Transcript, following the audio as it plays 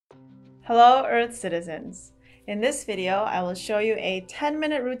Hello Earth citizens! In this video, I will show you a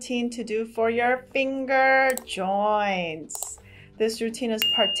 10-minute routine to do for your finger joints. This routine is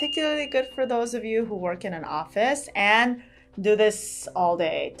particularly good for those of you who work in an office and do this all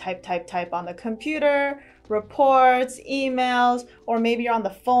day. Type on the computer, reports, emails, or maybe you're on the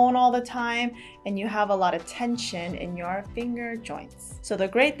phone all the time and you have a lot of tension in your finger joints. So the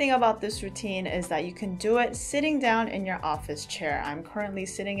great thing about this routine is that you can do it sitting down in your office chair. I'm currently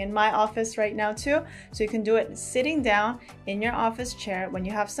sitting in my office right now too, so you can do it sitting down in your office chair. When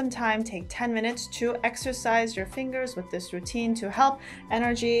you have some time, take 10 minutes to exercise your fingers with this routine to help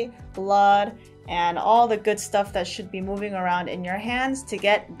energy, blood, and all the good stuff that should be moving around in your hands to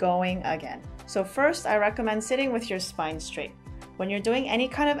get going again. So first, I recommend sitting with your spine straight. When you're doing any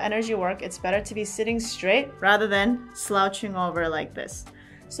kind of energy work, it's better to be sitting straight rather than slouching over like this.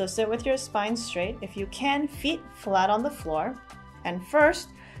 So sit with your spine straight. If you can, feet flat on the floor. And first,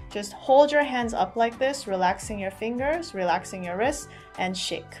 just hold your hands up like this, relaxing your fingers, relaxing your wrists, and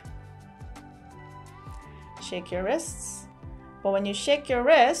shake. Shake your wrists. But when you shake your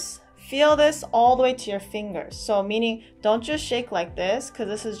wrists, feel this all the way to your fingers. So meaning, don't just shake like this, because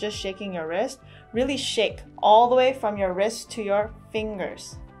this is just shaking your wrist. Really shake all the way from your wrist to your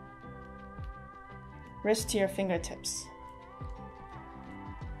fingers. Wrist to your fingertips.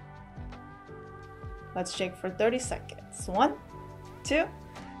 Let's shake for 30 seconds. 1, 2,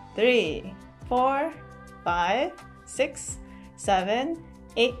 3, 4, 5, 6, 7,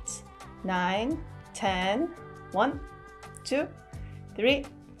 8, 9, 10. 1, 2, 3,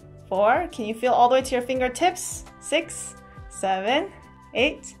 4. Can you feel all the way to your fingertips? 6, 7,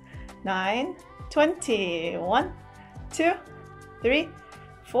 8, 9, 20. 1, 2, 3,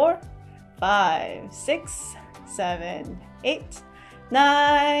 4, 5, 6, 7, 8,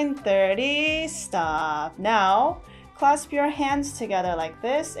 9, 30. Stop. Now, clasp your hands together like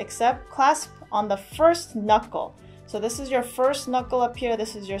this, except clasp on the first knuckle. So this is your first knuckle up here.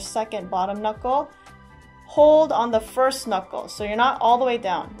 This is your second bottom knuckle. Hold on the first knuckle. So you're not all the way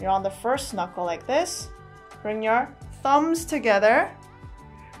down. You're on the first knuckle like this. Bring your thumbs together.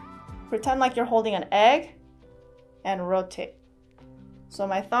 Pretend like you're holding an egg and rotate. So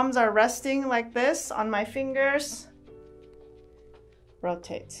my thumbs are resting like this on my fingers.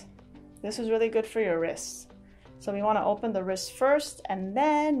 Rotate. This is really good for your wrists. So we want to open the wrist first and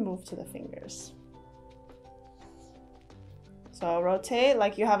then move to the fingers. So rotate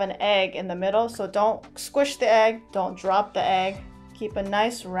like you have an egg in the middle. So don't squish the egg, don't drop the egg. Keep a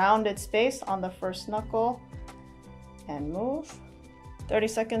nice rounded space on the first knuckle and move. 30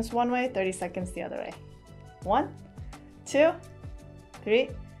 seconds one way, 30 seconds the other way. 1, 2, 3,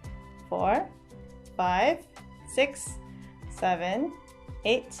 4, 5, 6, 7,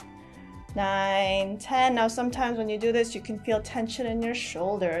 8, 9, 10. Now sometimes when you do this, you can feel tension in your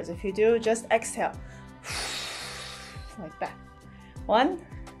shoulders. If you do, just exhale. Like that. 1,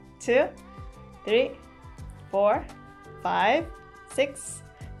 2, 3, 4, 5, 6,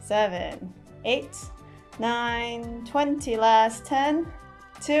 7, 8, 9, 20. Last 10,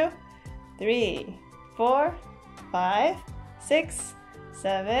 2, 3, 4, 5, 6,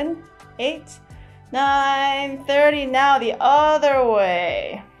 7, 8, 9, 30. Now the other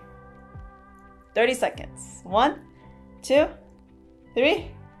way. 30 seconds. 1, 2,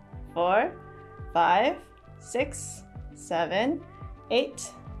 3, 4, 5, 6, 7,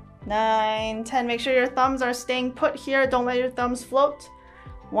 8, 9, 10. Make sure your thumbs are staying put here. Don't let your thumbs float.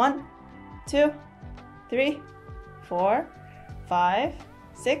 1, 2, 3, 4, 5,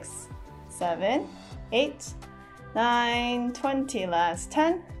 6, 7, 8, 9, 20. Last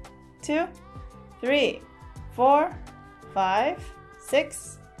 10, 2, 3, 4, 5,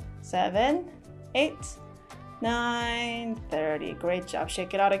 6, 7, 8, 9, 30. Great job.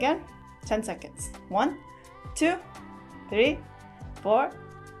 Shake it out again. 10 seconds. 1, 2, 3, 4,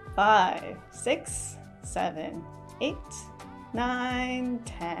 5, 6, 7, 8, 9,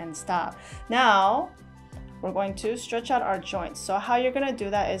 10. Stop. Now, we're going to stretch out our joints. So how you're going to do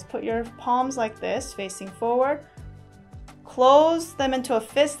that is put your palms like this, facing forward. Close them into a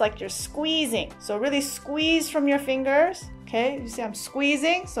fist like you're squeezing. So really squeeze from your fingers. Okay, you see I'm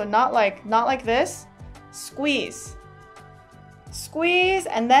squeezing. So not like this. Squeeze. Squeeze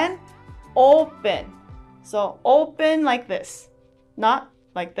and then open. So open like this. Not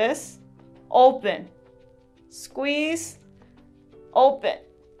like this. Open. Squeeze. Open.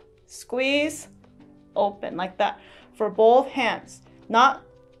 Squeeze. Open. Like that. For both hands. Not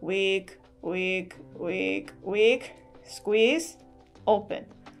weak, weak, weak, weak. Squeeze. Open.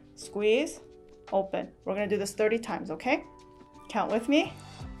 Squeeze. Open. We're going to do this 30 times, okay? Count with me.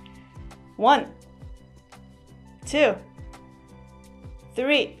 1, 2,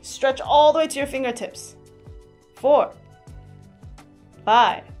 3, stretch all the way to your fingertips. 4,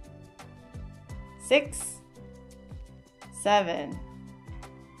 5, 6, 7,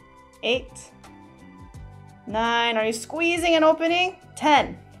 8, 9. Are you squeezing and opening?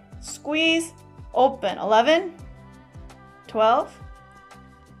 10. Squeeze, open. 11, 12,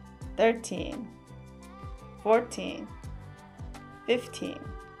 13, 14, 15,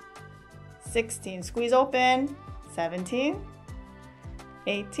 16. Squeeze open. 17,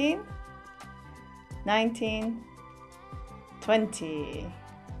 18, 19, 20.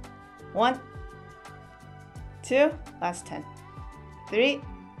 1, 2, last 10. 3,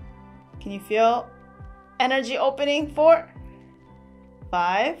 can you feel energy opening? 4,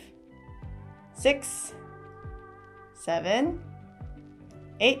 5, 6, 7,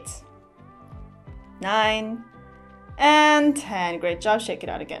 8, 9, and 10. Great job. Shake it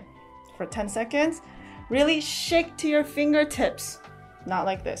out again for 10 seconds. Really shake to your fingertips. Not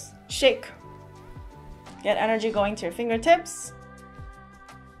like this. Shake. Get energy going to your fingertips.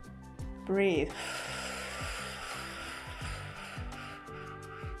 Breathe.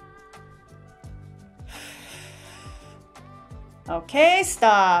 Okay,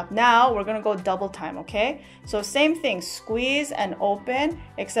 stop. Now we're gonna go double time, okay? So same thing, squeeze and open,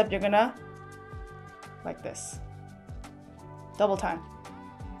 except you're gonna like this. Double time,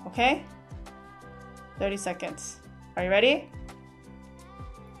 okay? 30 seconds. Are you ready?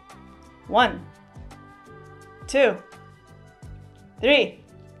 1, 2, 3,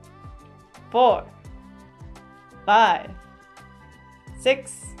 4, 5,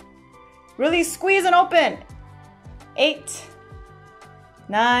 6. Really squeeze and open. 8,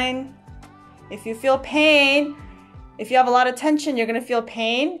 9. If you feel pain, if you have a lot of tension, you're gonna feel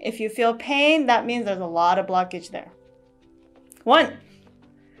pain. If you feel pain, that means there's a lot of blockage there. 1,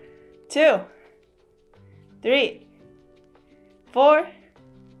 2, 3, 4,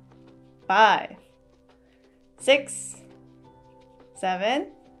 5, 6, 7,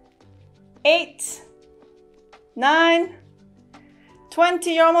 8, 9,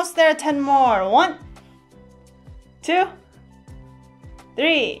 20. You're almost there. 10 more. 1, 2,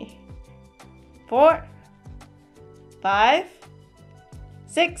 3, 4, 5,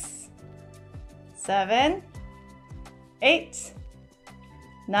 6, 7, 8,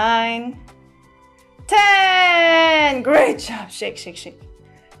 9, 10. Great job. Shake, shake, shake,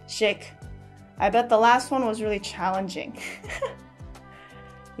 shake. I bet the last one was really challenging.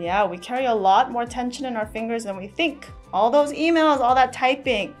 Yeah, we carry a lot more tension in our fingers than we think. All those emails, all that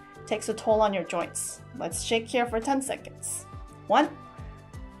typing takes a toll on your joints. Let's shake here for 10 seconds. 1,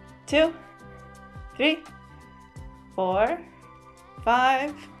 2, 3, 4,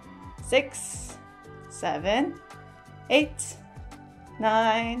 5, 6, 7, 8,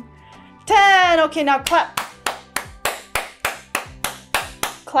 9, 10. Okay, now clap.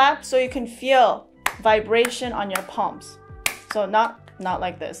 Clap so you can feel vibration on your palms. So not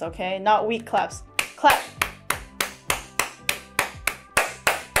like this, okay? Not weak claps. Clap.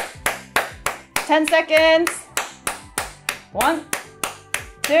 10 seconds. 1,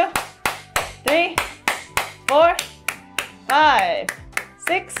 2, 3, 4, 5,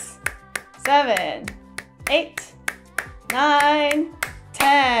 6, 7, 8, 9,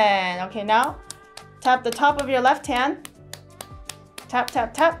 10. Okay, now tap the top of your left hand. Tap,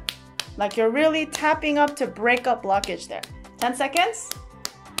 tap, tap. Like you're really tapping up to break up blockage there. 10 seconds.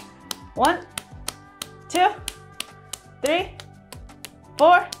 1, 2, 3,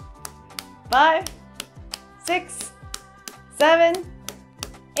 4, 5, 6, 7,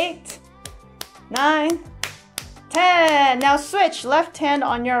 8, 9, 10. Now switch left hand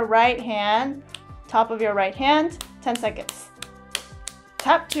on your right hand, top of your right hand. 10 seconds.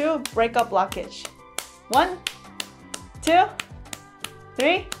 Tap to break up blockage. 1, 2,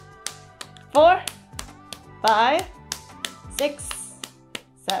 3, 4, 5, 6,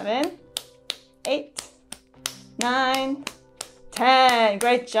 7, 8, 9, 10.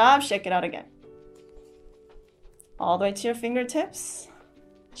 Great job. Shake it out again. All the way to your fingertips.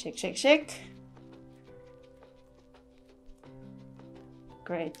 Shake, shake, shake.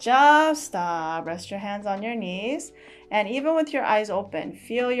 Great job. Stop. Rest your hands on your knees. And even with your eyes open,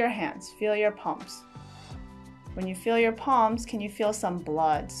 feel your hands. Feel your palms. When you feel your palms, can you feel some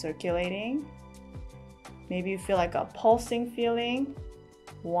blood circulating? Maybe you feel like a pulsing feeling.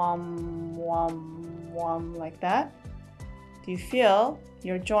 Wham, wham, wham, like that. Do you feel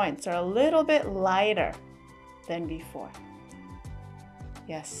your joints are a little bit lighter than before?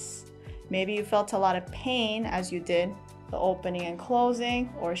 Yes. Maybe you felt a lot of pain as you did the opening and closing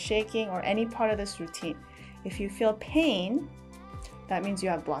or shaking or any part of this routine. If you feel pain, that means you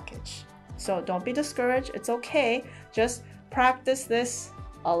have blockage. So don't be discouraged. It's okay. Just practice this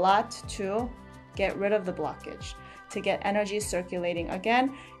a lot to get rid of the blockage, to get energy circulating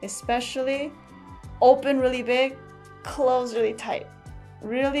again, especially open really big, close really tight.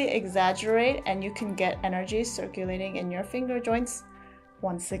 Really exaggerate and you can get energy circulating in your finger joints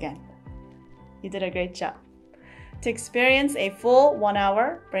once again. You did a great job. To experience a full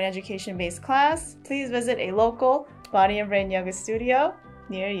 1-hour brain education based class, please visit a local Body and Brain Yoga studio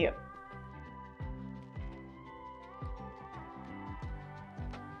near you.